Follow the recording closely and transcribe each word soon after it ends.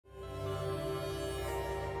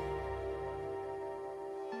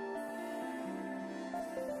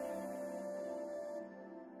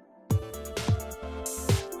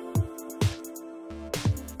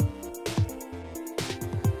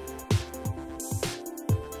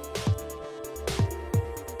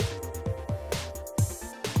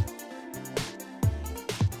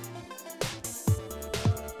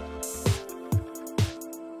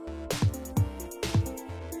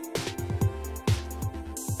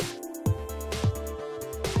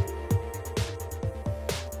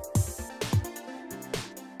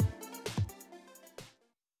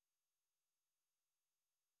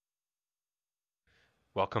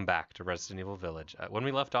Welcome back to Resident Evil Village. When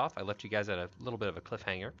we left off, I left you guys at a little bit of a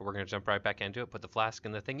cliffhanger, but we're going to jump right back into it, put the flask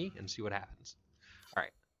in the thingy, and see what happens.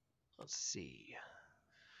 Alright, let's see.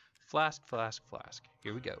 Flask, flask, flask.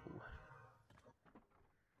 Here we go.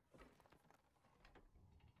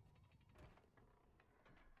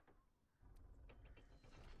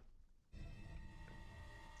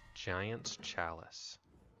 Giant's Chalice.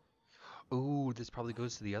 Ooh, this probably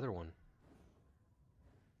goes to the other one.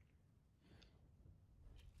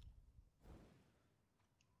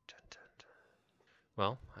 Dun, dun, dun.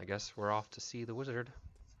 Well, I guess we're off to see the wizard.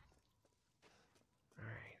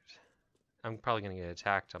 Alright. I'm probably going to get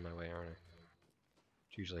attacked on my way, aren't I?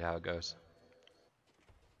 It's usually how it goes.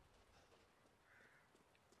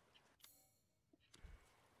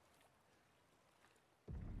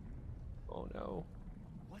 Oh no.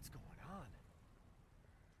 What's going on?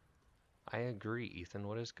 I agree, Ethan.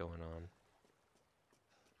 What is going on?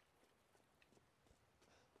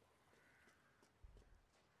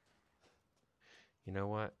 You know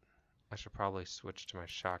what? I should probably switch to my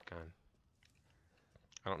shotgun.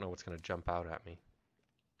 I don't know what's going to jump out at me.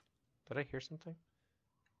 Did I hear something?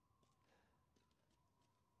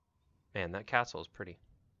 Man, that castle is pretty.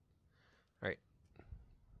 Alright.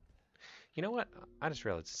 You know what? I just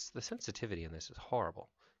realized the sensitivity in this is horrible.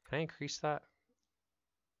 Can I increase that?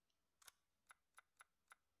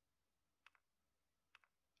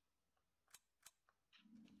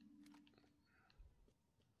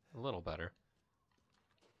 A little better.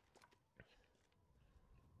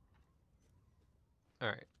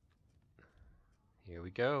 Alright. Here we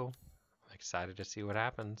go. I'm excited to see what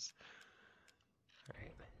happens.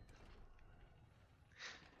 Alright.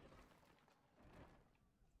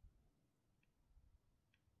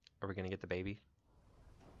 Are we going to get the baby?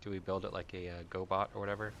 Do we build it like a GoBot or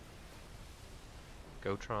whatever?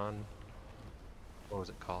 Gotron? What was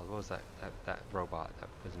it called? What was that robot that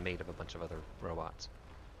was made of a bunch of other robots?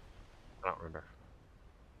 I don't remember.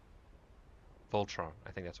 Voltron.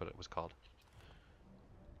 I think that's what it was called.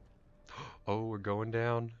 Oh, we're going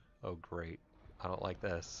down? Oh, great. I don't like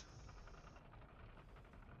this.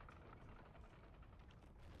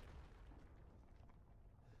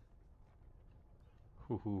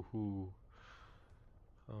 Hoo hoo hoo.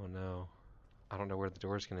 Oh no. I don't know where the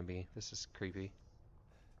door's gonna be. This is creepy.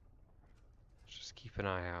 Just keep an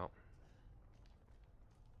eye out.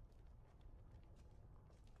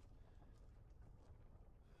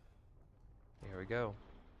 Here we go.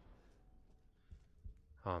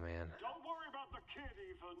 Oh man. Don't worry about the kid,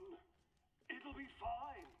 Ethan. It'll be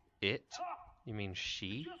fine. It? You mean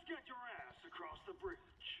she? Just get your ass across the bridge.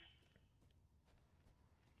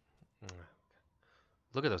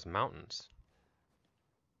 Look at those mountains.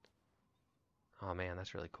 Oh man,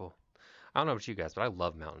 that's really cool. I don't know about you guys, but I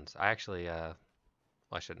love mountains. I actually, well,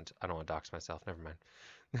 I shouldn't. I don't want to dox myself. Never mind.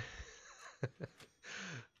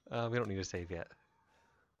 We don't need to save yet.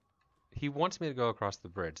 He wants me to go across the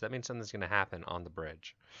bridge. That means something's going to happen on the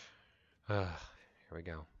bridge. Here we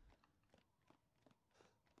go.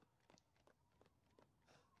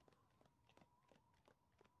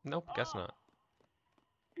 Nope, guess not.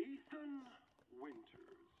 Ethan Winters.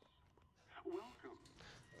 Welcome.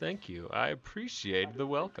 Thank you. I appreciate the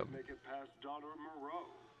welcome. Make it past Daughter Moreau,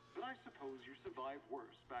 but I suppose you survived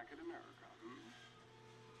worse back in America.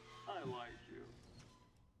 I like you.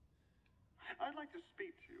 I'd like to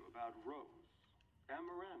speak to you about Rose and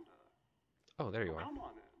Miranda. Oh, there you are. Come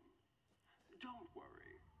on in. Don't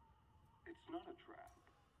worry. It's not a trap.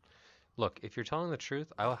 Look, if you're telling the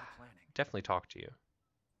truth, I'll definitely talk to you.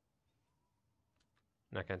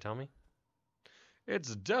 Not gonna tell me?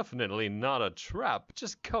 It's definitely not a trap.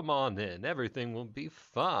 Just come on in. Everything will be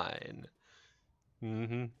fine.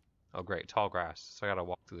 Oh, great. Tall grass. So I gotta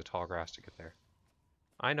walk through the tall grass to get there.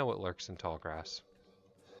 I know what lurks in tall grass.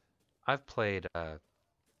 I've played,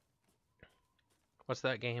 what's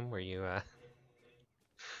that game where you,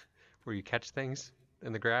 where you catch things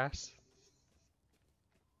in the grass?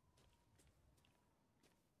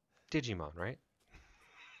 Digimon, right?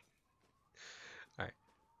 Alright.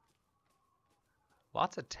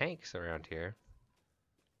 Lots of tanks around here.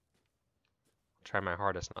 I'll try my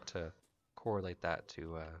hardest not to correlate that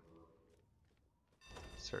to,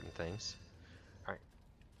 certain things. Alright.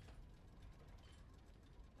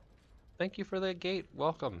 Thank you for the gate.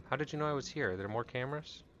 Welcome. How did you know I was here? Are there more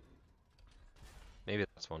cameras? Maybe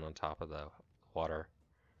that's one on top of the water.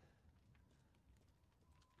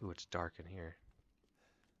 Ooh, it's dark in here.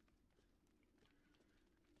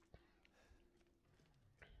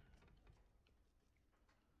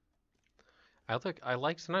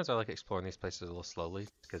 Sometimes I like exploring these places a little slowly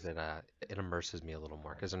because it immerses me a little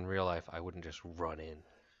more. Because in real life, I wouldn't just run in.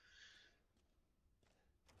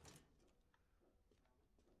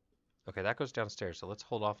 Okay, that goes downstairs, so let's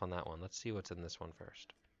hold off on that one. Let's see what's in this one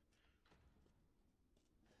first.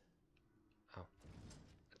 Oh,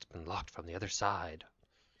 it's been locked from the other side.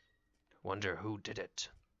 Wonder who did it.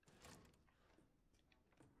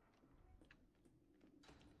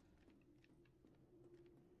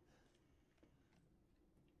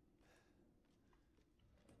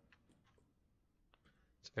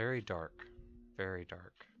 It's very dark. Very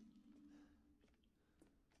dark.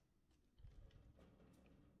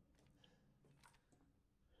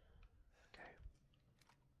 Okay.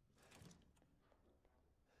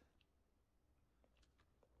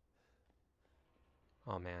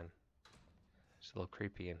 Oh man. It's a little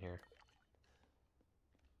creepy in here.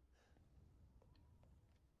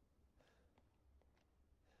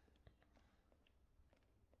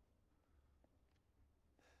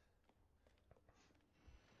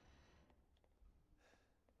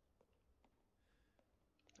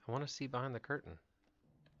 I want to see behind the curtain.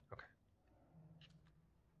 Okay.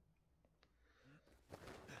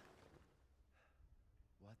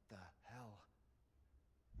 What the hell?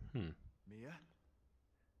 Hmm. Mia?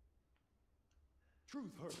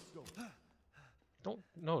 Truth hurts,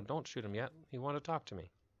 Don't shoot him yet. He wanted to talk to me.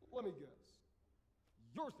 Let me guess.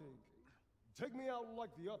 You're thinking, take me out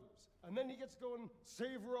like the others, and then he gets to go and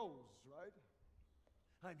save Rose, right?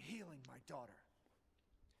 I'm healing my daughter.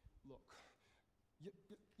 Look,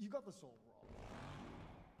 you got this all wrong.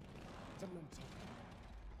 Let me tell you.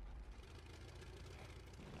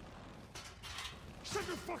 Shut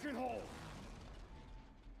your fucking hole!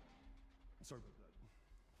 Sorry about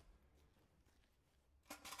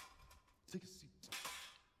that. Take a seat.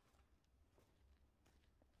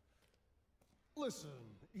 Listen,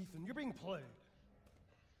 Ethan, you're being played.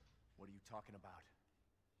 What are you talking about?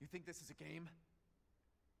 You think this is a game?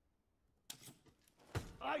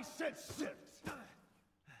 I said sit!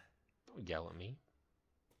 Don't yell at me.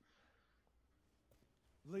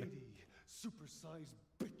 Lady, supersized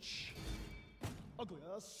bitch. Ugly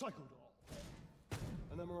ass psycho doll.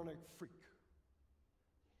 An embryonic freak.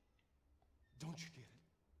 Don't you get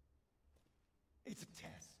it? It's a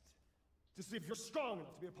test. To see if you're strong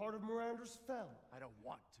enough to be a part of Miranda's family. I don't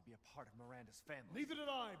want to be a part of Miranda's family. Neither did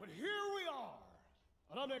I, but here we are.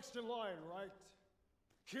 And I'm next in line, right?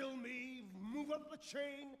 Kill me, move up the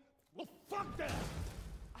chain. Well, fuck that!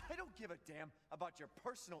 I don't give a damn about your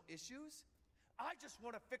personal issues. I just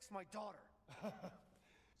want to fix my daughter.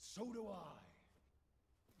 So do I.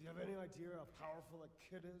 Do you have any idea how powerful that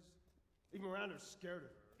kid is? Even Miranda's scared of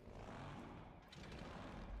her.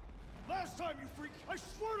 Last time, you freak, I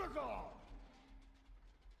swear to God!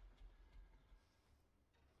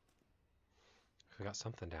 We got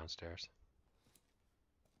something downstairs.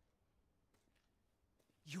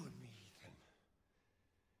 You and me, Ethan.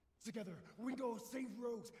 Together, we can go save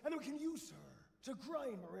Rose, and we can use her to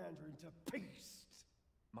grind Miranda into paste.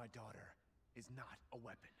 My daughter is not a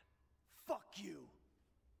weapon. Fuck you!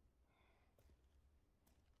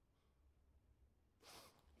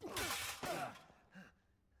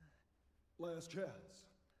 Last chance.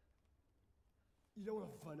 You don't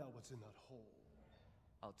want to find out what's in that hole.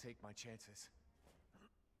 I'll take my chances.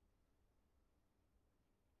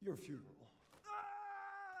 Your funeral.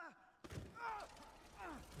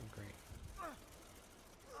 Oh, great.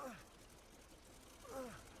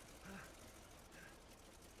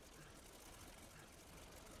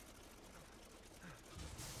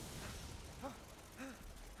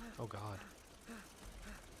 Oh God.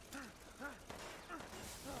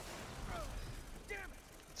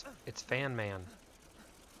 It's Fan Man.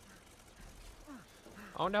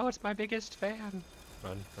 Oh no, it's my biggest fan.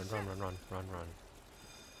 Run, run, run, run, run, run, run.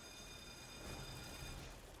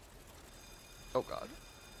 Oh God.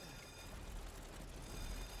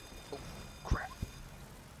 Oh crap.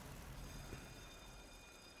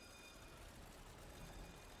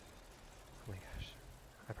 Oh my gosh.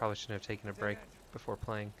 I probably shouldn't have taken a break before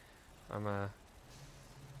playing. I'm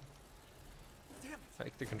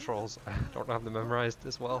like the controls, I don't have them memorized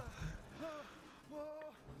as well.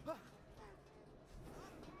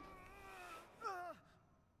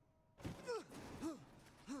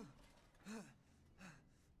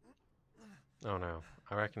 Oh no,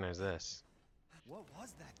 I recognize this. What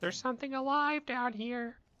was that? There's something alive down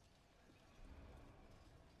here.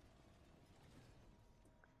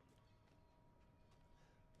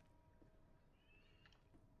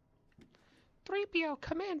 "3PO,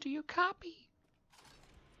 come in, do you copy?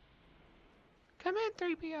 Come in,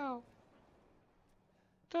 3PO.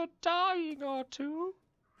 They're dying, R2.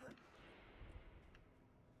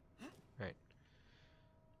 Right.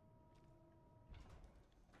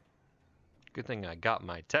 Good thing I got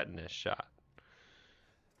my tetanus shot.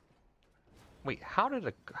 Wait, how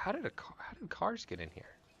did cars get in here?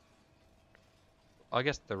 Oh, I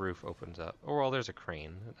guess the roof opens up. Oh, well, there's a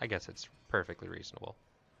crane. I guess it's perfectly reasonable.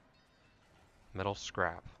 Metal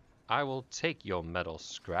scrap. I will take your metal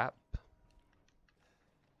scrap.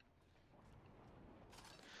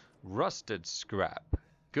 Rusted scrap.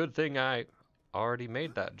 Good thing I already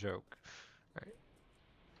made that joke. Alright.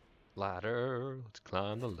 Ladder. Let's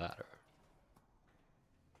climb the ladder.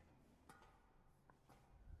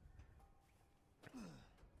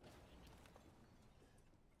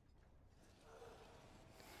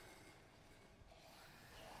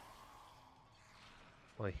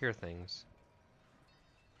 Well, I hear things.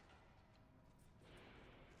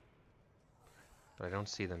 But I don't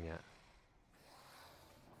see them yet.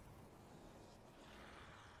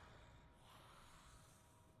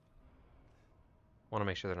 Want to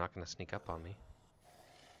make sure they're not going to sneak up on me.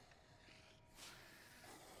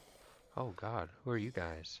 Oh god, who are you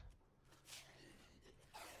guys?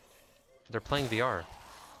 They're playing VR.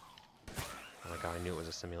 Oh my god, I knew it was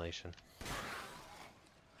a simulation.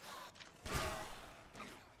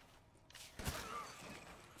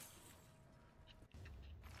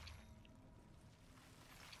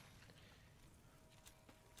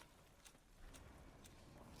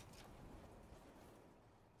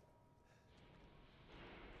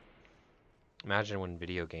 Imagine when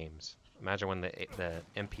video games, imagine when the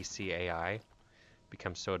NPC AI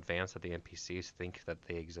becomes so advanced that the NPCs think that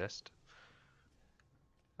they exist.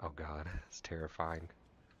 Oh god, it's terrifying.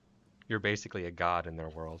 You're basically a god in their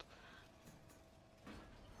world.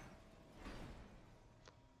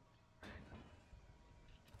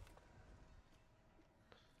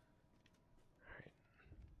 Alright.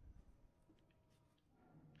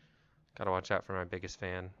 Gotta watch out for my biggest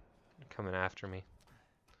fan coming after me.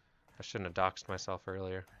 I shouldn't have doxed myself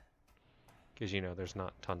earlier. Because you know there's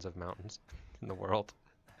not tons of mountains in the world.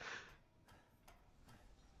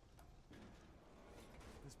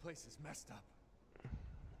 This place is messed up.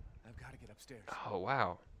 I've got to get upstairs. Oh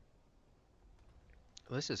wow.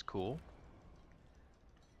 This is cool.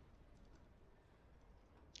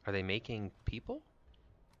 Are they making people?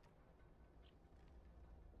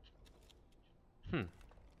 Hmm.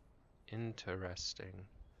 Interesting.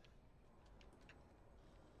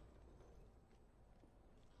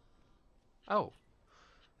 Oh.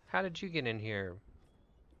 How did you get in here,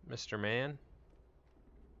 Mr. Man?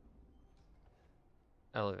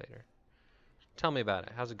 Elevator. Tell me about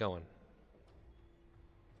it. How's it going?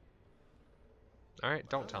 Alright,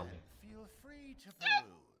 don't tell me. Feel free to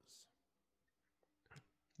peruse.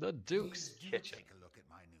 The Duke's Please do Kitchen. Take a look at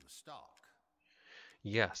my new stock.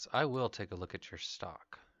 Yes, I will take a look at your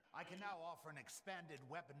stock. I can now offer an expanded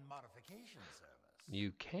weapon modification service.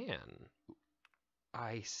 You can.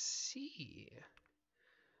 I see.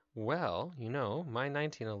 Well, you know, my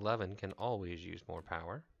 1911 can always use more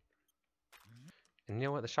power. And you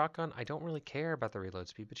know what, the shotgun, I don't really care about the reload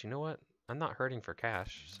speed, but you know what? I'm not hurting for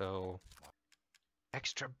cash, so...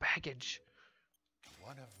 Extra baggage!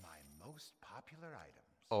 One of my most popular items.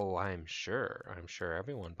 Oh, I'm sure. I'm sure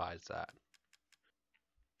everyone buys that.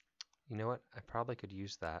 You know what? I probably could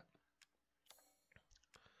use that.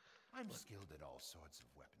 I'm skilled at all sorts of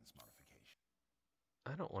weapons modification.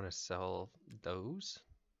 I don't want to sell those.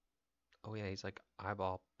 Oh yeah, he's like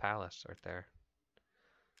Eyeball Palace right there.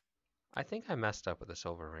 I think I messed up with the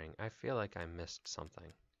silver ring. I feel like I missed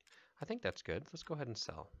something. I think that's good. Let's go ahead and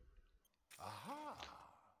sell. Aha!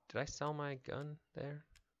 Did I sell my gun there?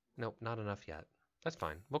 Nope, not enough yet. That's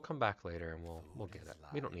fine. We'll come back later and we'll get it.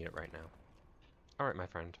 We don't need it right now. All right, my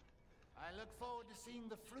friend. I look forward to seeing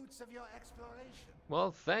the fruits of your exploration.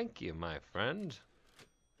 Well, thank you, my friend.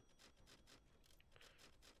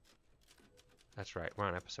 That's right. We're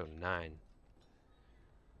on episode 9.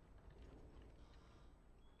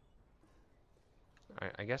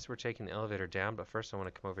 Alright, I guess we're taking the elevator down, but first I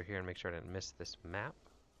want to come over here and make sure I didn't miss this map.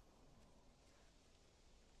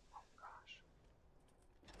 Oh gosh.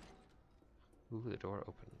 Ooh, the door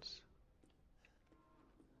opens.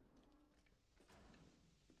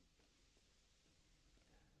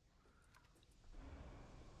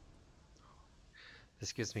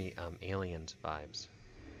 This gives me Aliens vibes.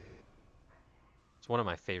 It's one of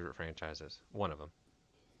my favorite franchises. One of them.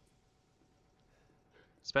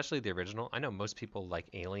 Especially the original. I know most people like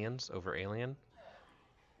Aliens over Alien.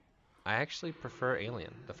 I actually prefer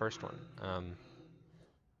Alien, the first one.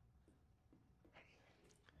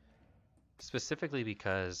 Specifically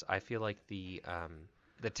because I feel like the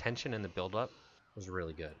tension and the build-up was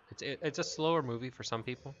really good. It's a slower movie for some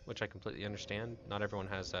people, which I completely understand. Not everyone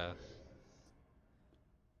has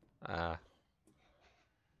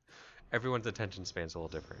everyone's attention span's a little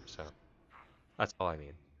different, so that's all I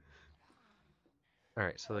mean.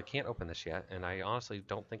 Alright, so they can't open this yet, and I honestly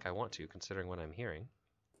don't think I want to, considering what I'm hearing.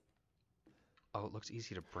 Oh, it looks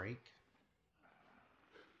easy to break.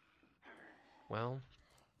 Well.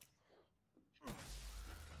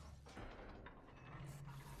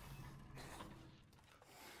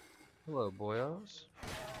 Hello, boyos.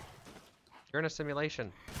 You're in a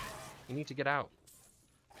simulation. You need to get out.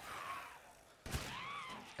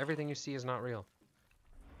 Everything you see is not real.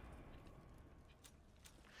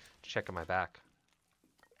 Checking my back.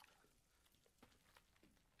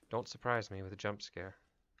 Don't surprise me with a jump scare.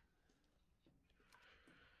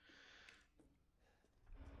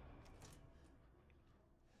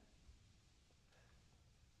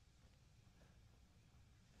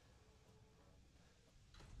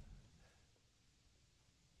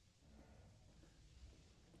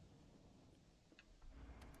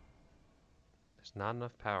 There's not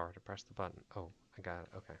enough power to press the button. Oh, I got it.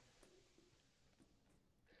 Okay.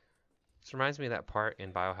 This reminds me of that part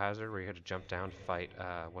in Biohazard where you had to jump down to fight,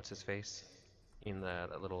 what's his face? In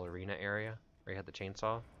that little arena area where you had the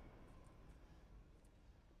chainsaw.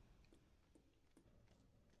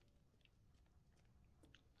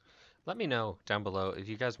 Let me know down below if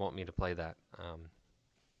you guys want me to play that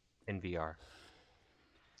in VR.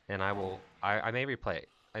 And I may replay it.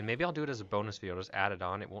 And maybe I'll do it as a bonus video, just add it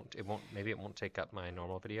on. Maybe it won't take up my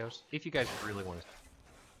normal videos. If you guys really want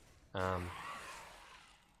to.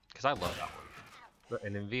 Because I love that one.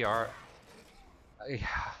 And in VR,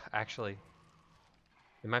 actually,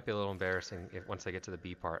 it might be a little embarrassing if once I get to the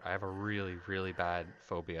bee part. I have a really, really bad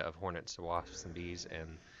phobia of hornets, wasps, and bees,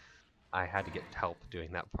 and I had to get help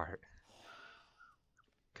doing that part.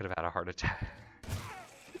 Could have had a heart attack.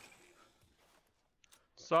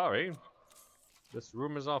 Sorry. This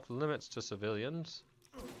room is off limits to civilians.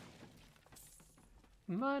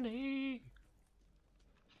 Money!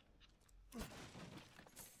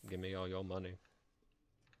 Give me all your money.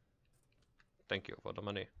 Thank you for the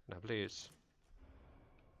money. Now please.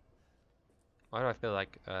 Why do I feel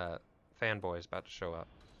like fanboy is about to show up?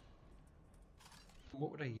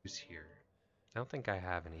 What would I use here? I don't think I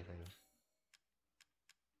have anything.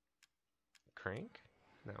 Crank?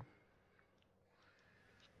 No.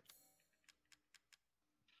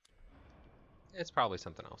 It's probably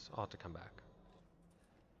something else. I'll have to come back.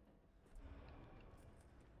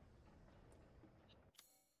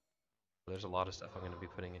 There's a lot of stuff I'm going to be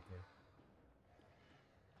putting in here.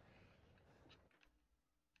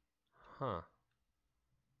 Huh.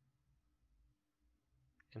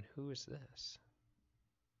 And who is this?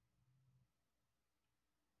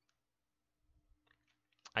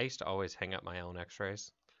 I used to always hang up my own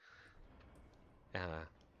x-rays.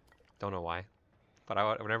 Don't know why.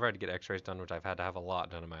 But whenever I'd get x-rays done, which I've had to have a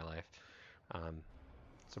lot done in my life,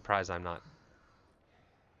 surprised I'm not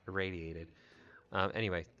irradiated.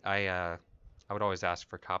 Anyway, I would always ask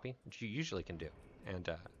for a copy, which you usually can do, and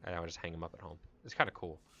I would just hang them up at home. It's kind of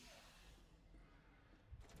cool.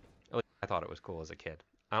 At least I thought it was cool as a kid.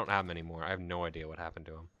 I don't have them anymore. I have no idea what happened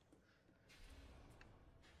to them.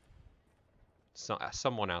 So,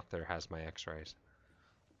 someone out there has my x-rays.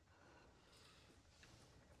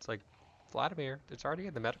 It's like, Vladimir, it's already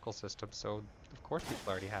in the medical system, so of course people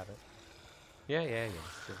already have it. Yeah.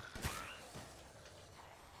 Sure.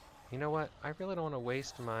 You know what? I really don't want to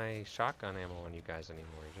waste my shotgun ammo on you guys anymore.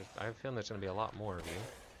 I have a feeling there's going to be a lot more of you.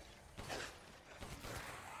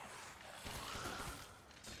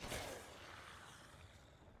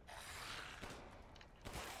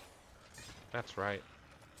 That's right.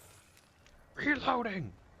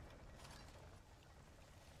 Reloading!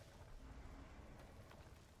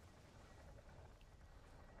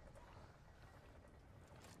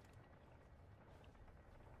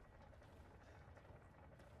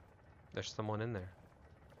 There's someone in there.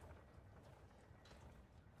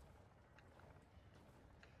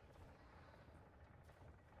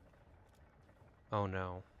 Oh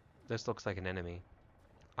no. This looks like an enemy.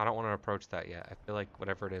 I don't want to approach that yet. I feel like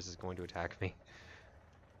whatever it is going to attack me.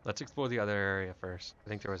 Let's explore the other area first. I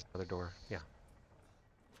think there was another door. Yeah.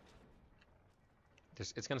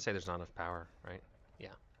 It's going to say there's not enough power, right? Yeah.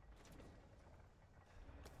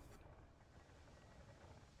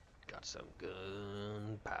 Got some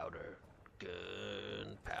gunpowder.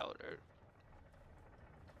 Gunpowder.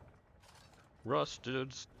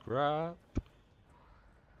 Rusted scrap.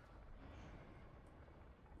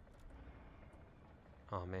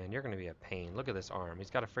 Oh man, you're gonna be a pain. Look at this arm. He's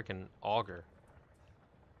got a freaking auger.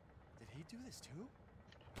 Did he do this too?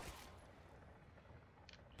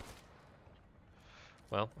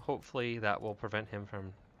 Well, hopefully that will prevent him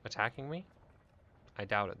from attacking me. I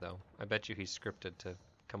doubt it though. I bet you he's scripted to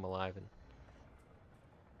come alive and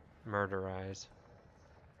murderize.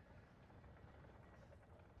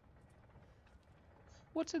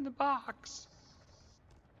 What's in the box?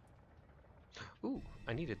 Ooh,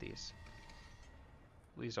 I needed these.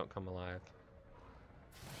 Please don't come alive.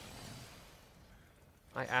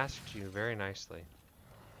 I asked you very nicely.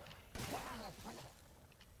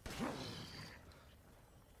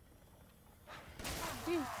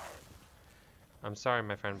 I'm sorry,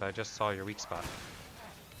 my friend, but I just saw your weak spot.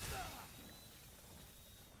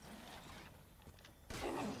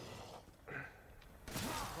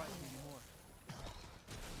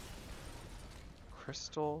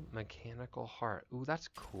 Crystal mechanical heart. Ooh, that's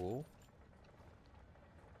cool.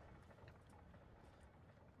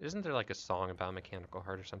 Isn't there like a song about mechanical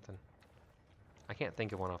heart or something? I can't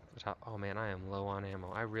think of one off the top. Oh man, I am low on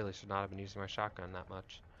ammo. I really should not have been using my shotgun that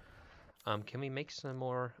much. Can we make some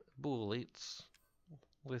more bullets?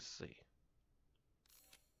 Let's see.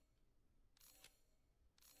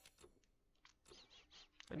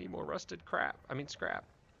 I need more rusted crap. I mean scrap.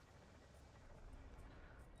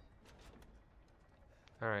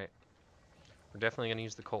 Alright. We're definitely gonna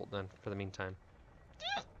use the Colt then for the meantime.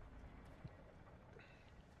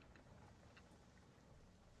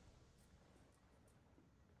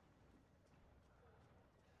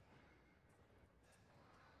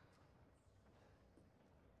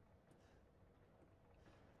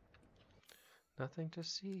 Nothing to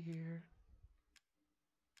see here.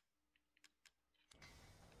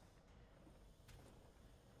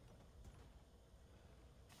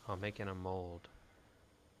 Oh, making a mold.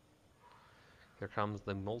 Here comes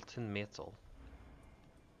the molten metal.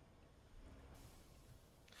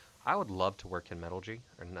 I would love to work in metallurgy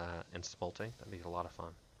or in smelting. That'd be a lot of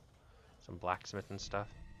fun. Some blacksmith and stuff.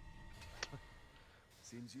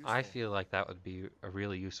 Seems useful. I feel like that would be a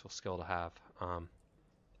really useful skill to have,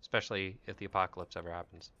 especially if the apocalypse ever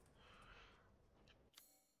happens.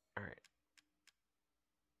 All right.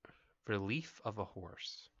 Relief of a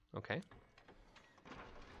horse. Okay.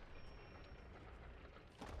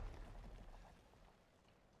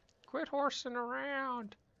 Quit horsing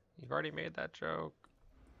around. You've already made that joke.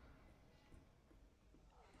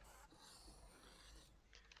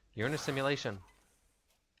 You're in a simulation.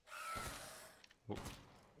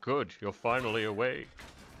 Good, you're finally awake.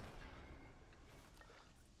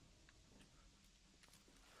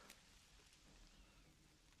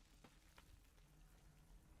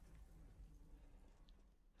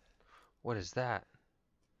 What is that?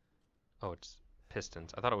 Oh, it's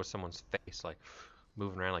pistons. I thought it was someone's face, like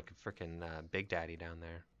moving around like a freaking Big Daddy down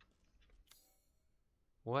there.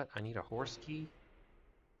 What? I need a horse key?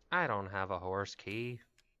 I don't have a horse key.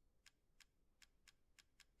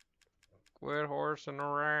 Quit horsing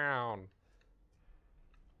around.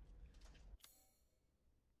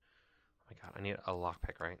 Oh my god, I need a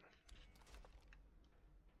lockpick, right?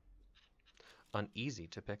 Uneasy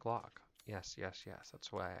to pick lock. Yes, yes, yes.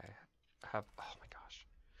 That's why I have... Oh my gosh.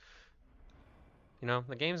 You know,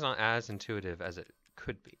 the game's not as intuitive as it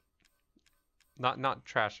could be. Not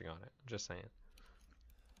trashing on it. I'm just saying.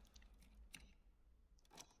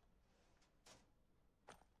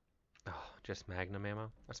 Oh, just magnum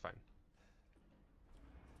ammo? That's fine.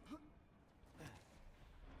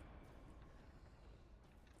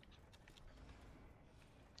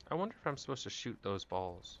 I wonder if I'm supposed to shoot those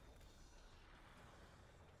balls.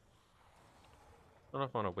 I don't know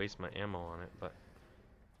if I want to waste my ammo on it, but...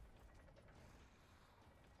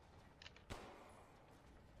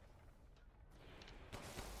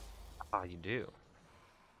 Ah, you do.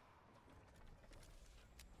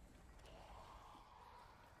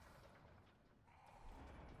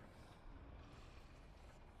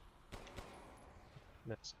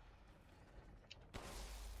 Miss.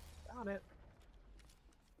 Got it.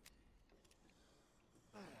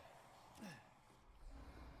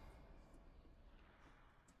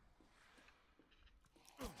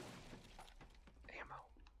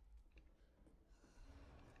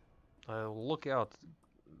 Ammo. Look out,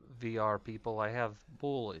 VR people. I have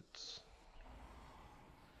bullets.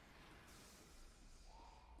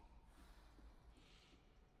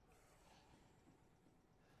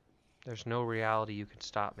 There's no reality you can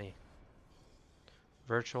stop me.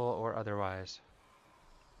 Virtual or otherwise.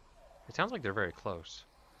 It sounds like they're very close.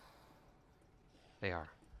 They are.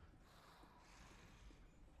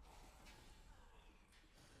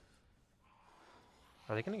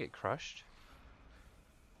 Are they gonna get crushed?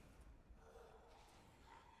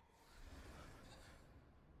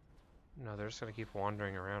 No, they're just gonna keep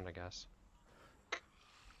wandering around, I guess.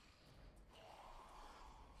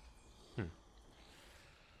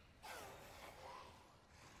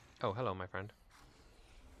 Oh, hello, my friend.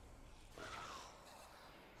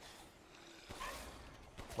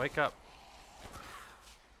 Wake up.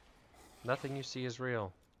 Nothing you see is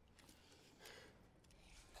real.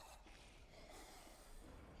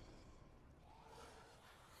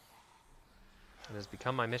 has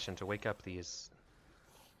become my mission to wake up these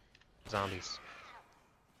zombies.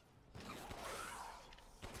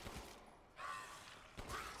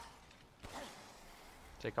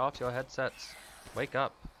 Take off your headsets. Wake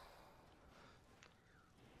up.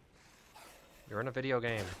 You're in a video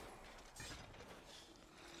game. I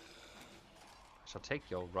shall take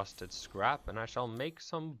your rusted scrap and I shall make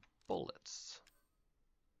some bullets.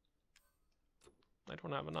 I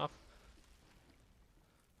don't have enough.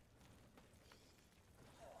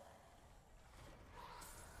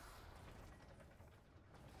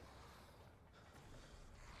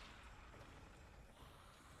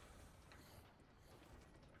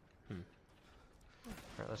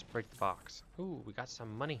 Alright, let's break the box. Ooh, we got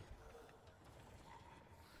some money.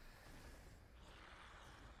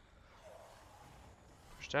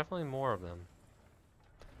 There's definitely more of them.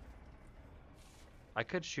 I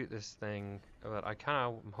could shoot this thing, but I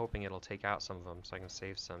kind of am hoping it'll take out some of them so I can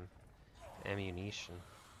save some ammunition.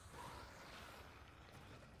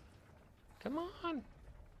 Come on!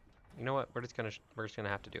 You know what? We're just gonna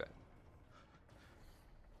have to do it.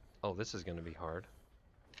 Oh, this is gonna be hard.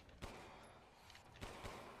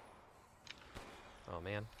 Oh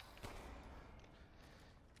man.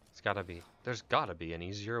 There's gotta be an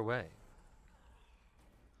easier way.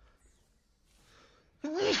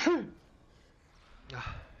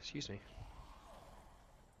 Excuse me.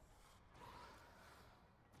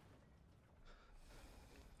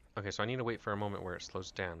 Okay, so I need to wait for a moment where it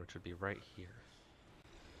slows down, which would be right here.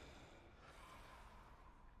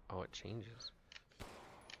 Oh, it changes.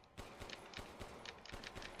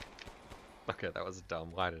 Okay, that was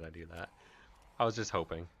dumb. Why did I do that? I was just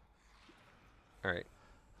hoping. Alright.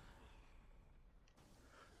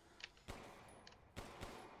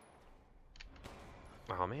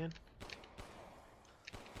 Oh, man.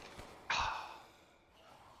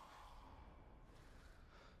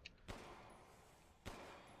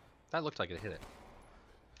 That looked like it hit it.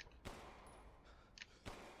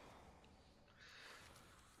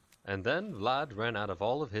 And then Vlad ran out of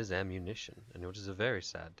all of his ammunition, and it was a very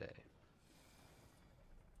sad day.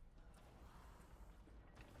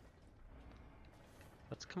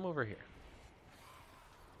 Let's come over here.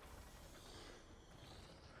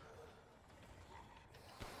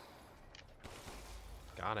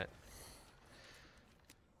 Got it.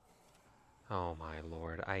 Oh my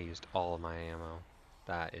lord, I used all of my ammo.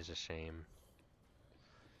 That is a shame.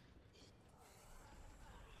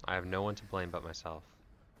 I have no one to blame but myself.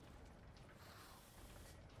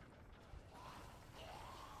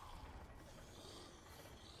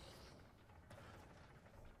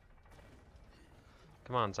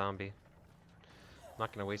 Come on, zombie. I'm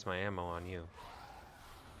not gonna waste my ammo on you.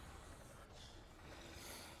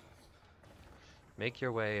 Make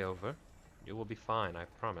your way over. You will be fine, I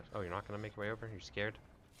promise. Oh, you're not gonna make your way over? You're scared?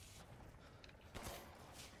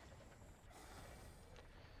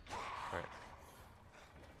 Alright.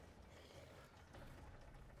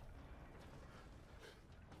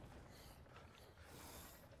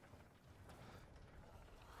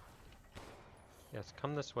 Yes,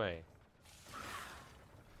 come this way.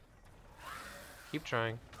 Keep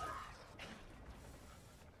trying.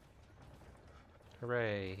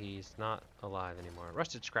 Hooray, he's not alive anymore.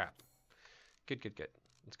 Rusted scrap. Good, good, good.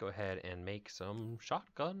 Let's go ahead and make some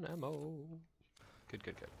shotgun ammo. Good,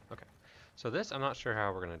 good, good. Okay. So this, I'm not sure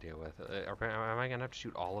how we're going to deal with. Am I going to have to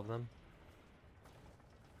shoot all of them?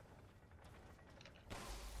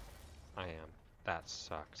 I am. That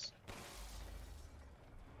sucks.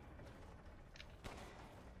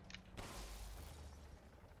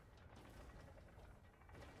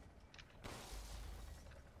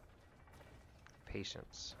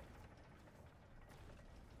 Patience.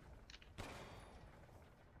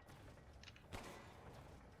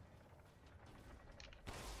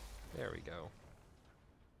 There we go.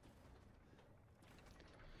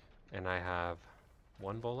 And I have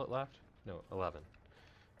one bullet left? No, 11.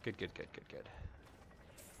 Good, good, good, good, good.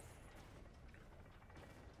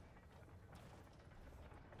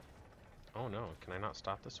 Oh no, can I not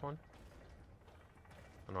stop this one?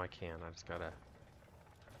 Oh no, I can. I just gotta...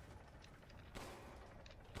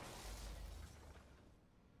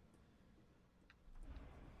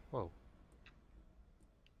 Whoa.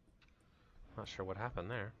 Not sure what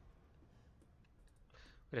happened there.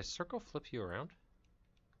 Wait, does circle flip you around?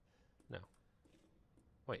 No.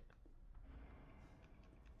 Wait.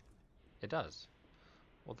 It does.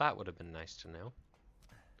 Well, that would have been nice to know.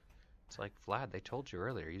 It's like, Vlad, they told you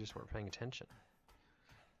earlier, you just weren't paying attention.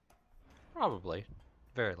 Probably.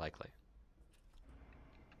 Very likely.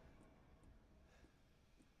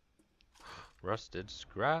 Rusted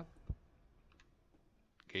scrap.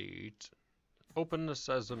 Gate. Open the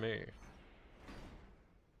sesame.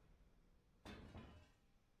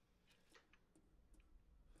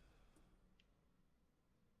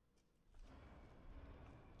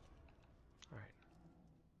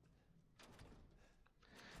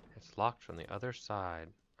 It's locked from the other side.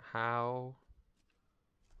 How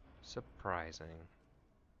surprising.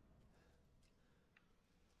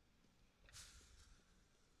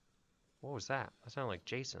 What was that? That sounded like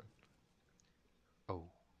Jason. Oh,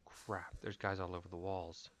 crap. There's guys all over the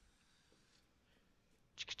walls.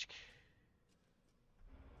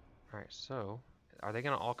 Alright, so, are they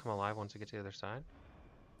going to all come alive once we get to the other side?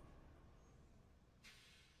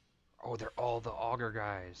 Oh, they're all the auger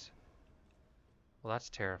guys. Well, that's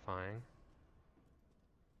terrifying.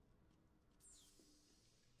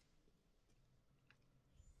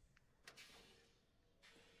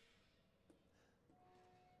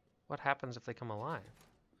 What happens if they come alive?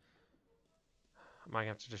 Am I going to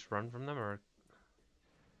have to just run from them, or...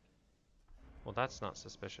 Well, that's not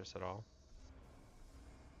suspicious at all.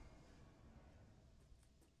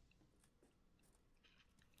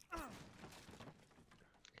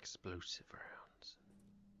 Explosive rounds.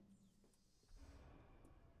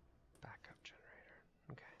 Backup generator.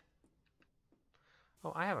 Okay.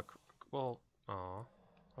 Oh, I have a... Well, aw.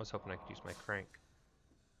 I was hoping I could use my crank.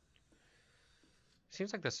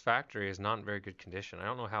 Seems like this factory is not in very good condition. I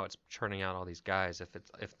don't know how it's churning out all these guys if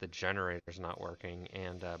the generator's not working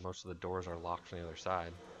and most of the doors are locked from the other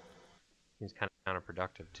side. Seems kind of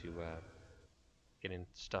counterproductive to getting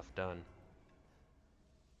stuff done.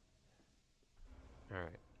 All right.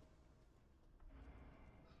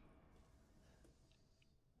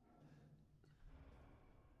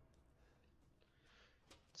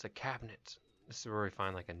 It's a cabinet. This is where we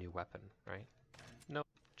find like a new weapon, right? Nope,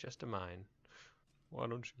 just a mine. Why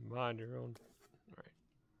don't you mind your own? Alright.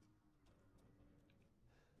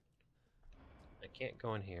 I can't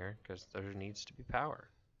go in here because there needs to be power.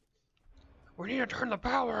 We need to turn the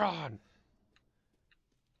power on!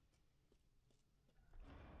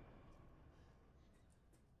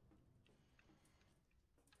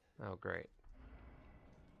 Oh, great.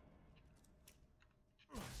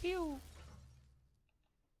 Phew!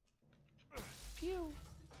 Phew!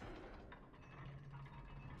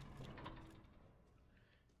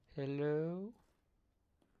 Hello?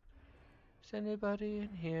 Is anybody in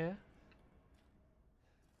here?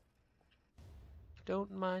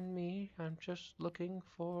 Don't mind me, I'm just looking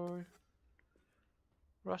for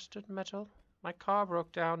rusted metal. My car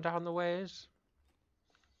broke down the ways.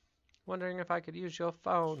 Wondering if I could use your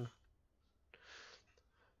phone.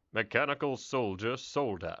 Mechanical soldier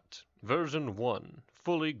sold at. Version 1.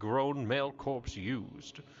 Fully grown male corpse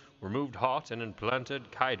used. Removed heart and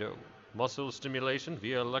implanted Kaido. Muscle stimulation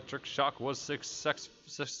via electric shock was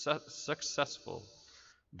successful.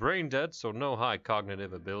 Brain dead, so no high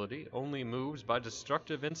cognitive ability. Only moves by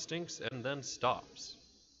destructive instincts and then stops.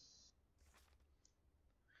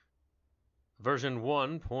 Version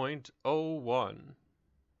 1.01.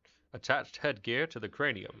 Attached headgear to the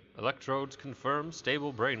cranium. Electrodes confirm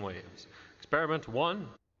stable brainwaves. Experiment 1,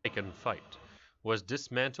 Taken Fight, was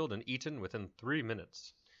dismantled and eaten within 3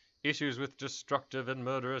 minutes. Issues with destructive and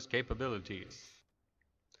murderous capabilities.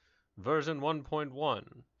 Version 1.1.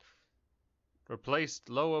 Replaced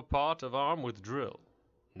lower part of arm with drill.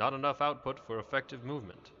 Not enough output for effective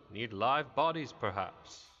movement. Need live bodies,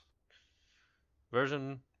 perhaps.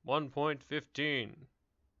 Version 1.15.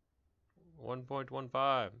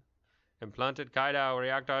 1.15. Implanted Kaido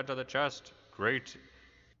reactor into the chest. Great.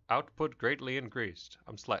 Output greatly increased.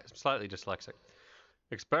 I'm slightly dyslexic.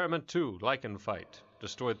 Experiment 2, Lichen Fight.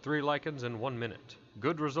 Destroyed 3 lichens in 1 minute.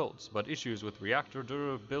 Good results, but issues with reactor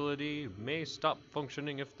durability may stop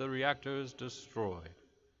functioning if the reactor is destroyed.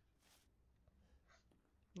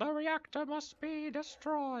 The reactor must be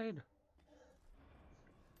destroyed.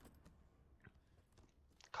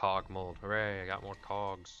 Cog mold. Hooray, I got more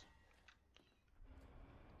cogs.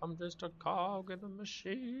 I'm just a cog in a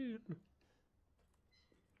machine.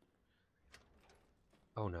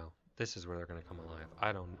 Oh no. This is where they're gonna come alive.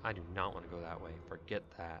 I do not want to go that way. Forget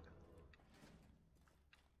that.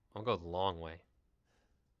 I'll go the long way.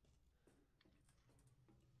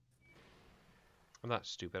 I'm not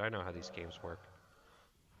stupid. I know how these games work.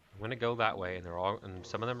 I'm gonna go that way, and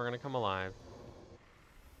some of them are gonna come alive.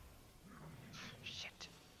 Shit.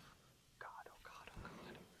 God, oh god, oh god.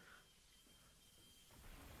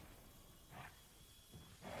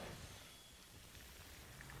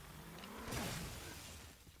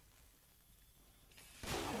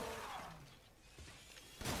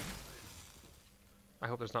 I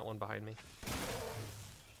hope there's not one behind me.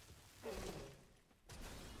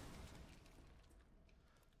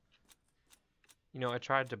 You know, I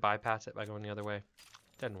tried to bypass it by going the other way.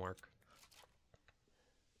 Didn't work.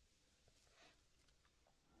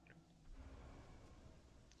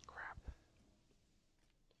 Crap.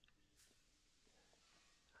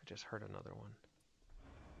 I just heard another one.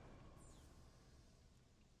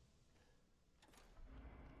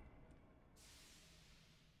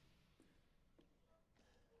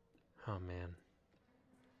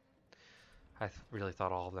 I really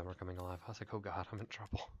thought all of them were coming alive. I was like, oh god, I'm in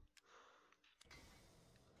trouble.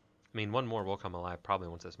 I mean, one more will come alive probably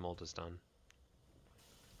once this mold is done.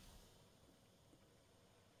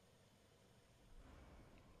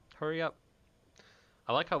 Hurry up.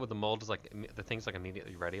 I like how with the mold is like the thing's like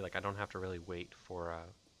immediately ready. Like I don't have to really wait for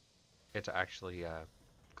it to actually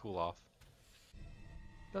cool off.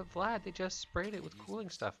 But Vlad, they just sprayed it with cooling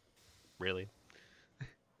stuff. Really?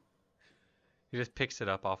 He just picks it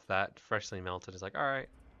up off that freshly melted. Is like, all right,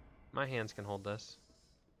 my hands can hold this.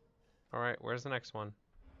 All right, where's the next one?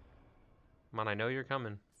 Come on, I know you're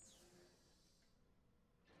coming.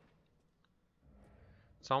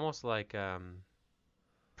 It's almost like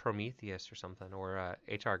Prometheus or something, or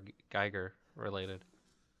H.R. Geiger related.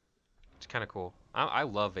 It's kind of cool. I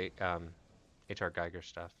love H.R. Geiger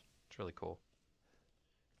stuff. It's really cool.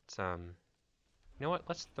 It's you know what?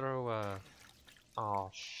 Let's throw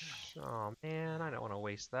oh man, I don't want to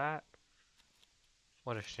waste that.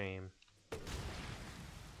 What a shame. All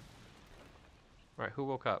right, who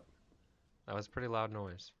woke up? That was a pretty loud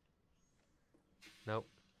noise. Nope.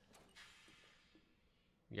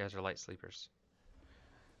 You guys are light sleepers.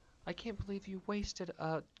 I can't believe you wasted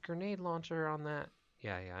a grenade launcher on that.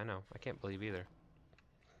 Yeah, I know. I can't believe either.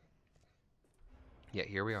 Yeah,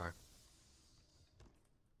 here we are.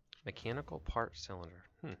 Mechanical part cylinder.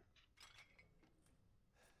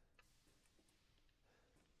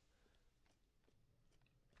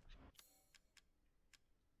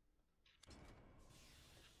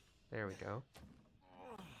 There we go.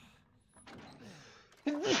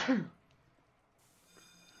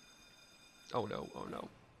 Oh no, oh no.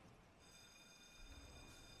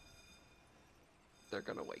 They're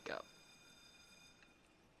gonna wake up.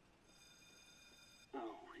 Oh,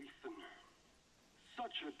 Ethan.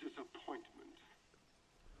 Such a disappointment.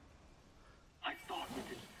 I thought we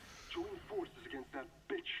could join forces against that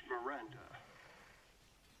bitch Miranda.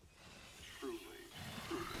 Truly.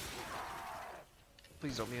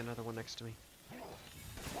 Please don't be another one next to me.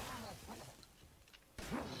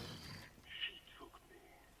 She took me.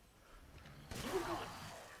 Took us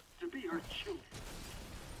to be her children.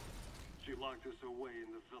 She locked us away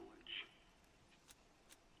in the village.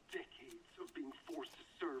 Decades of being forced to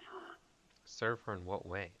serve her. Serve her in what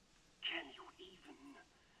way? Can you even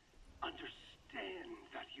understand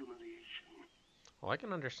that humiliation? Well, I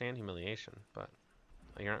can understand humiliation, but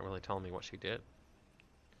you're not really telling me what she did.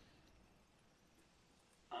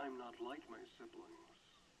 I'm not like my siblings.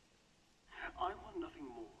 I want nothing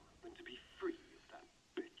more than to be free of that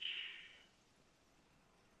bitch.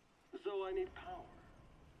 So I need power.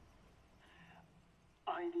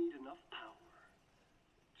 I need enough power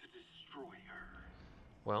to destroy her.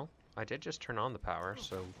 Well, I did just turn on the power,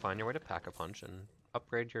 so find your way to Pack-a-Punch and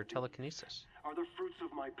upgrade your telekinesis. Are the fruits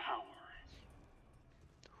of my power.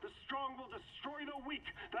 The strong will destroy the weak.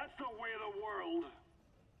 That's the way of the world.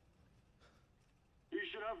 You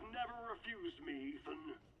should have never refused me,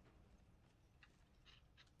 Ethan.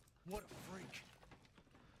 What a freak.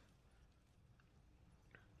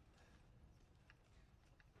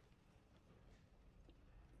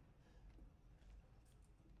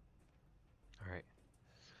 Alright.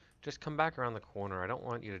 Just come back around the corner. I don't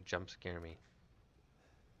want you to jump scare me.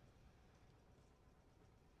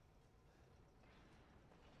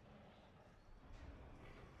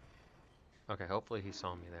 Okay, hopefully he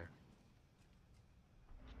saw me there.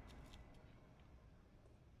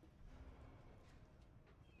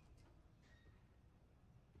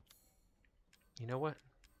 You know what?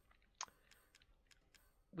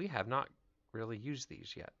 We have not really used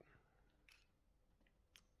these yet.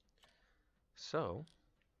 So,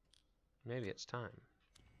 maybe it's time.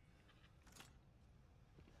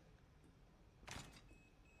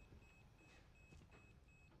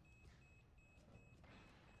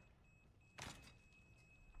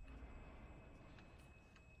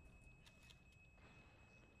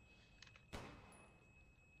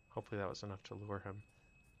 Hopefully that was enough to lure him.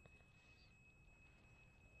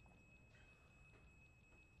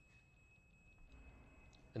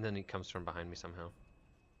 And then he comes from behind me somehow.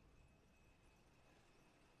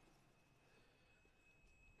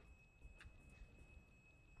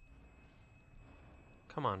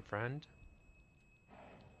 Come on, friend.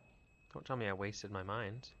 Don't tell me I wasted my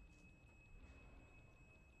mind.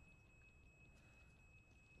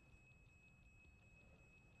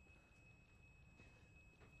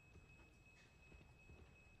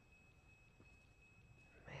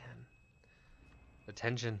 Man. The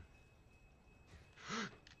tension.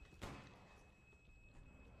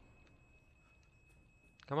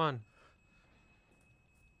 Come on.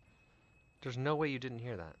 There's no way you didn't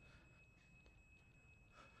hear that.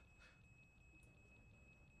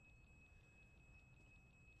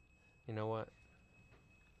 You know what?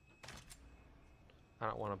 I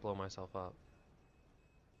don't want to blow myself up.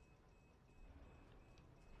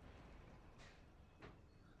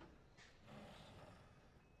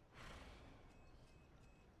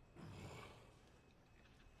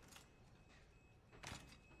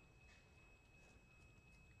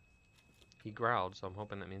 He growled, so I'm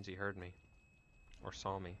hoping that means he heard me. Or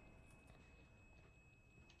saw me.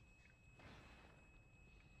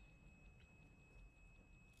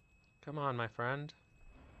 Come on, my friend.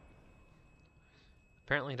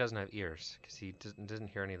 Apparently he doesn't have ears, because he doesn't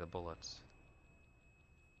hear any of the bullets.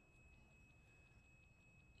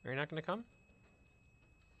 Are you not going to come?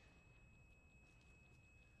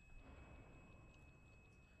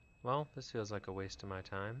 Well, this feels like a waste of my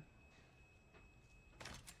time.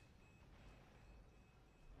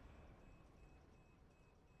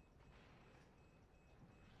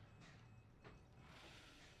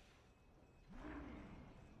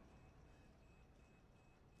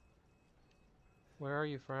 Where are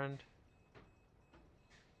you, friend?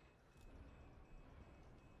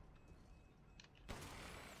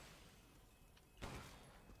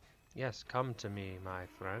 Yes, come to me, my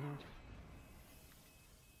friend.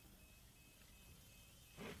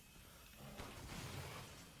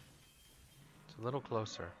 It's a little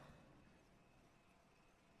closer.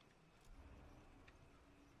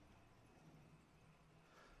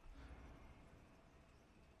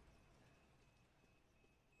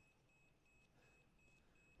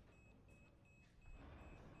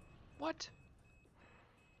 What?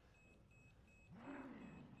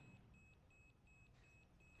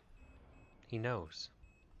 He knows.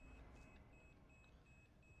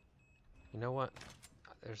 You know what?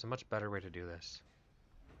 There's a much better way to do this.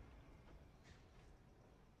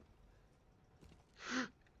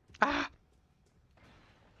 Ah!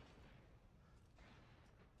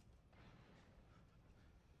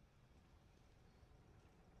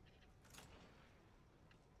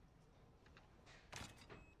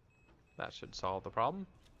 That should solve the problem.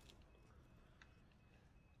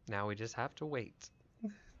 Now we just have to wait.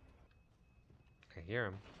 I hear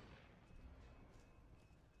him.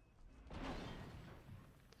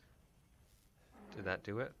 Did that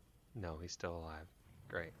do it? No, he's still alive.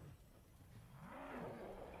 Great.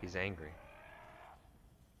 He's angry.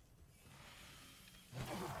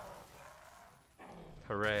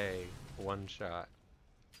 Hooray. One shot.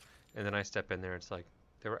 And then I step in there, it's like,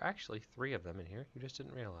 there were actually 3 of them in here. You just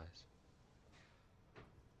didn't realize.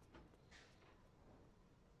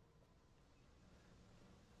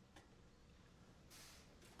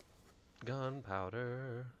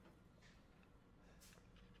 Gunpowder.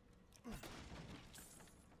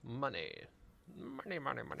 Money. Money,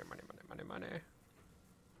 money, money, money, money, money, money.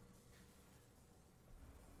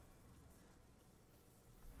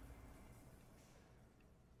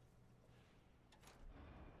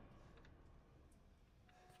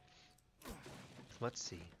 Let's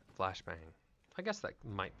see. Flashbang. I guess that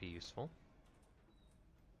might be useful.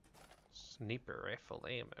 Sniper rifle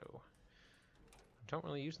ammo. Don't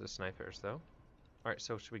really use the snipers though. Alright,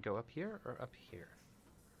 so should we go up here or up here?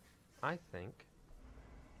 I think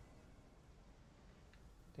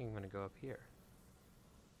I'm gonna go up here.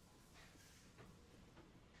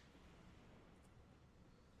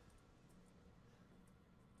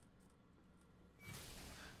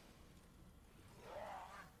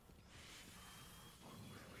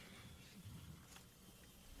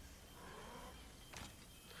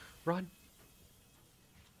 Run!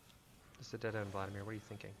 This is a dead end, Vladimir. What are you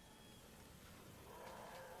thinking?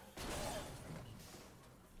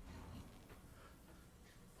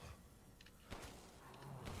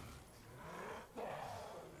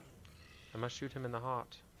 I must shoot him in the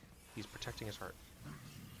heart. He's protecting his heart.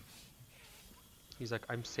 He's like,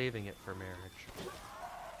 I'm saving it for marriage.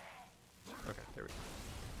 Okay, there we go.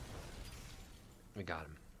 We got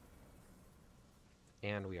him.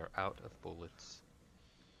 And we are out of bullets.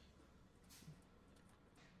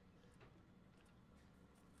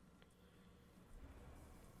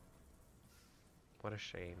 What a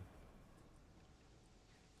shame.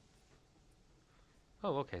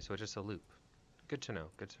 Oh, okay, so it's just a loop. Good to know,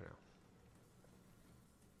 good to know.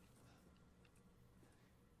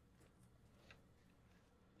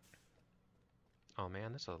 Oh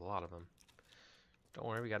man, this is a lot of them. Don't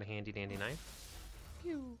worry, we got a handy dandy knife.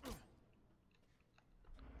 Pew!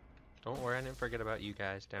 Don't worry, I didn't forget about you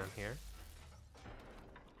guys down here.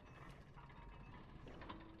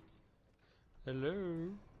 Hello?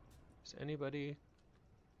 Is anybody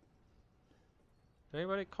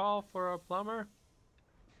call for a plumber?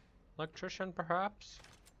 Electrician, perhaps?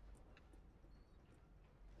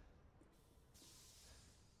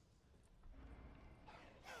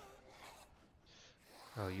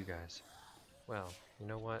 Oh, you guys. Well, you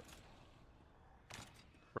know what?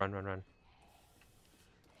 Run, run, run.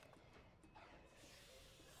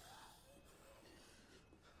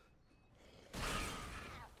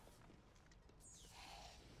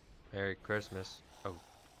 Merry Christmas. Oh.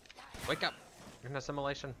 Wake up! You're in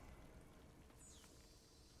assimilation.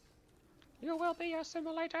 You will be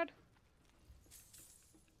assimilated!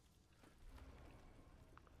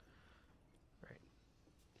 Right.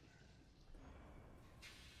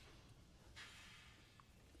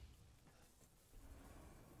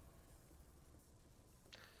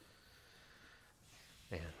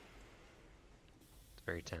 Man. It's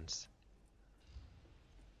very tense.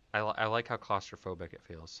 I like how claustrophobic it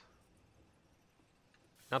feels.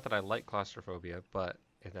 Not that I like claustrophobia, but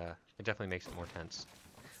it definitely makes it more tense.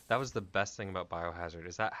 That was the best thing about Biohazard,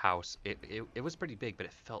 is that house. It was pretty big, but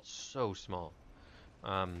it felt so small.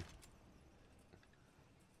 Oh man.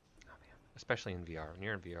 Especially in VR. When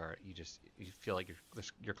you're in VR, you feel like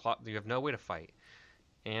you have no way to fight,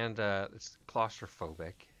 and it's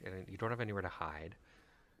claustrophobic, and you don't have anywhere to hide.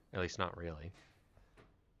 At least not really.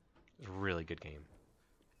 It's a really good game.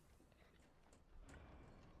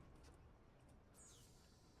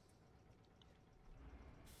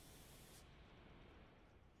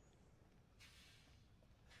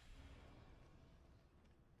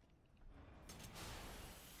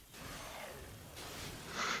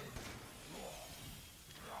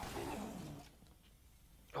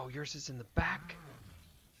 Oh, yours is in the back?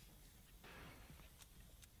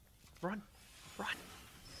 Run! Run!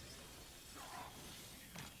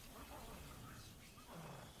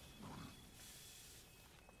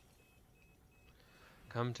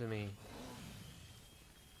 Come to me.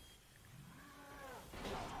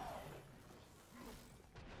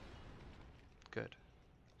 Good.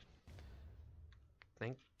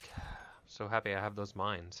 So happy I have those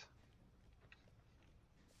mines.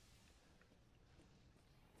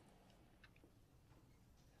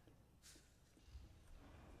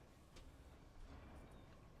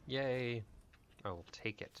 Yay! I will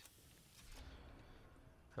take it.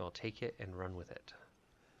 I will take it and run with it.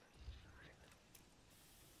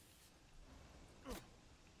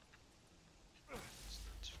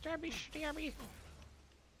 Stabby, stabby!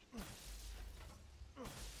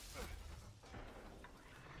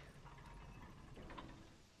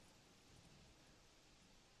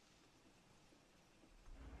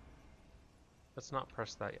 Let's not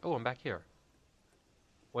press that. Oh, I'm back here.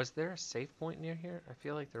 Was there a save point near here? I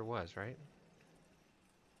feel like there was, right?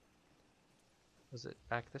 Was it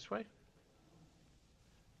back this way?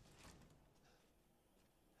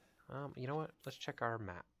 You know what? Let's check our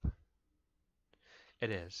map. It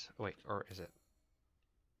is. Oh, wait, or is it?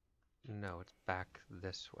 No, it's back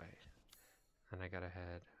this way. And I gotta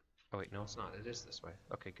head. Oh wait, no, it's not. It is this way.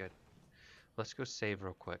 Okay, good. Let's go save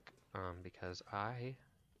real quick, because I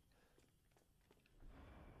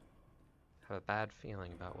have a bad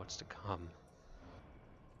feeling about what's to come.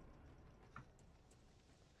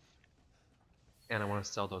 And I want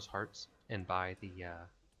to sell those hearts and buy the, I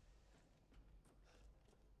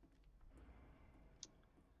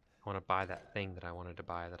want to buy that thing that I wanted to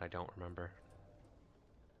buy that I don't remember.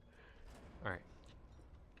 Alright.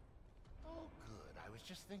 Oh, good. I was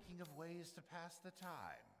just thinking of ways to pass the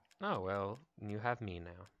time. Oh, well, you have me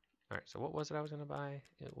now. Alright, so what was it I was going to buy?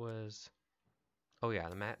 It was... Oh yeah,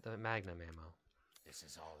 the Magnum ammo. This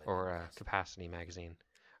is all. Or capacity magazine.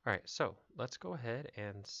 Alright, so let's go ahead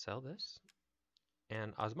and sell this.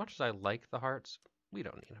 And as much as I like the hearts, we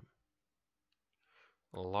don't need them.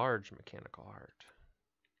 A large mechanical heart.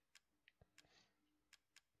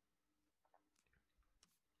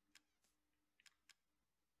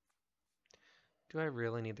 Do I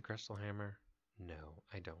really need the crystal hammer? No,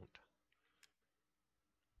 I don't.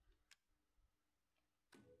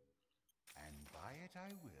 And buy it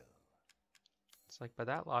I will. It's like, by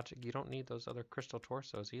that logic, you don't need those other crystal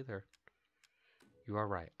torsos either. You are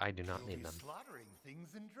right. I do not need them. Slaughtering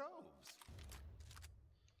things in droves.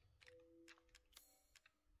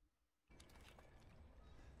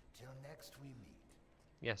 Till next we meet.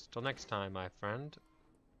 Yes, till next time, my friend.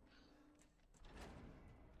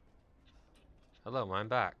 Hello, I'm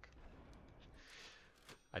back.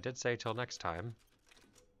 I did say till next time.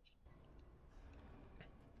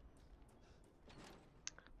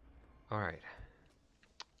 Alright.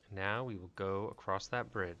 Now we will go across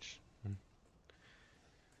that bridge.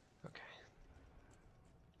 Okay.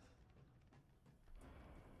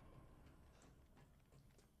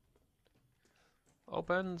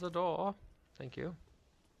 Open the door. Thank you.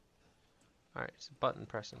 Alright, it's button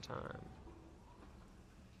pressing time.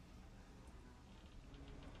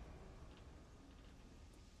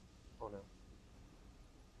 Oh no.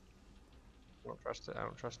 don't trust it. I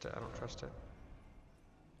don't trust it. I don't trust it.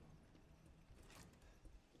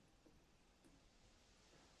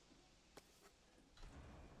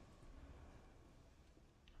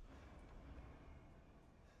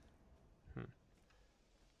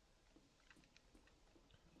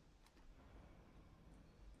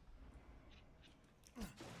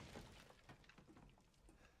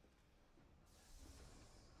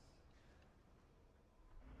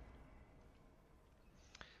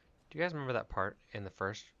 Do you guys remember that part in the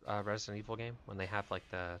first Resident Evil game when they have like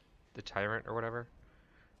the tyrant or whatever,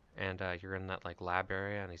 and you're in that like lab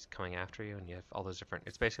area and he's coming after you, and you have all those different.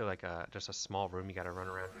 It's basically like just a small room you got to run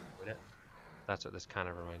around with it. That's what this kind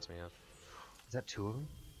of reminds me of. Is that two of them?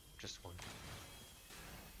 Just one.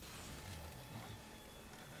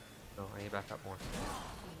 No, I need to back up more.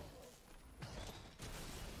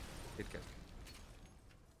 Good, good.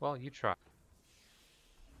 Well, you try.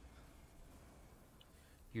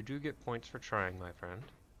 You do get points for trying, my friend.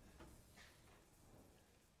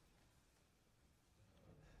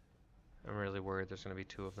 I'm really worried there's going to be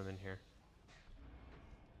two of them in here.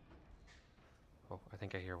 Oh, I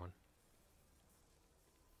think I hear one.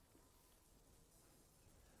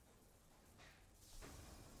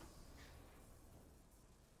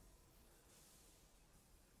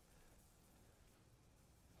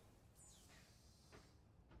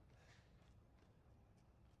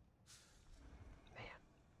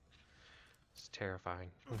 It's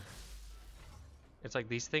terrifying. It's like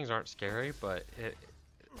these things aren't scary, but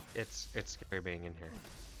it's scary being in here.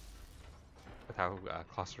 With how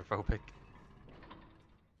claustrophobic.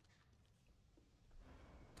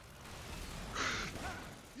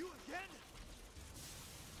 You again?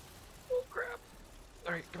 Oh crap!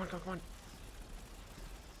 All right, come on, come on, come on.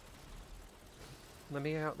 Let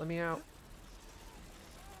me out. Let me out.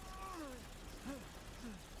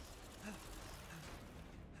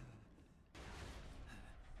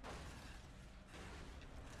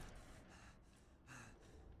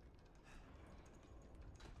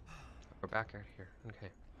 We're back out here.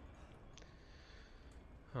 Okay.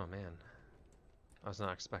 Oh man. I was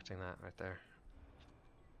not expecting that right there.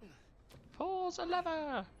 Pull the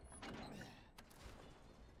lever!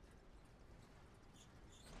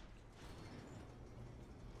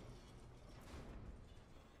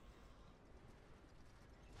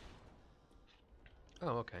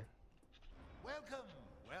 Oh, okay. Welcome,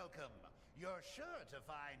 welcome. You're sure to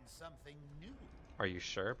find something new. Are you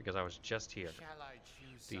sure? Because I was just here. Shall I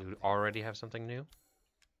choose Do you something? already have something new?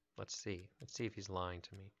 Let's see. Let's see if he's lying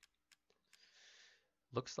to me.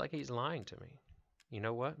 Looks like he's lying to me. You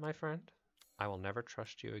know what, my friend? I will never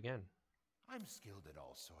trust you again. I'm skilled at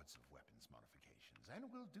all sorts of weapons modifications, and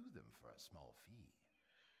will do them for a small fee.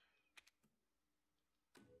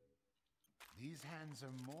 These hands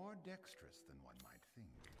are more dexterous than one might think.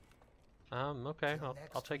 Okay. Till I'll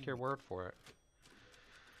next take your week. word for it.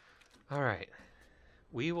 All right.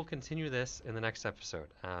 We will continue this in the next episode.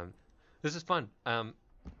 This is fun.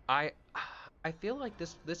 I feel like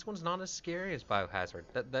this one's not as scary as Biohazard.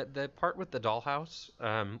 The part with the dollhouse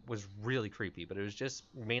was really creepy, but it was just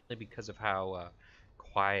mainly because of how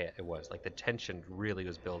quiet it was. Like the tension really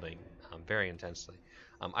was building very intensely.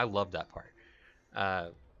 I loved that part.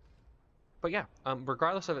 But yeah,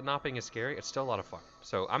 regardless of it not being as scary, it's still a lot of fun.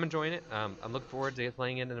 So I'm enjoying it. I'm looking forward to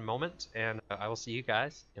playing it in a moment, and I will see you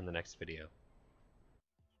guys in the next video.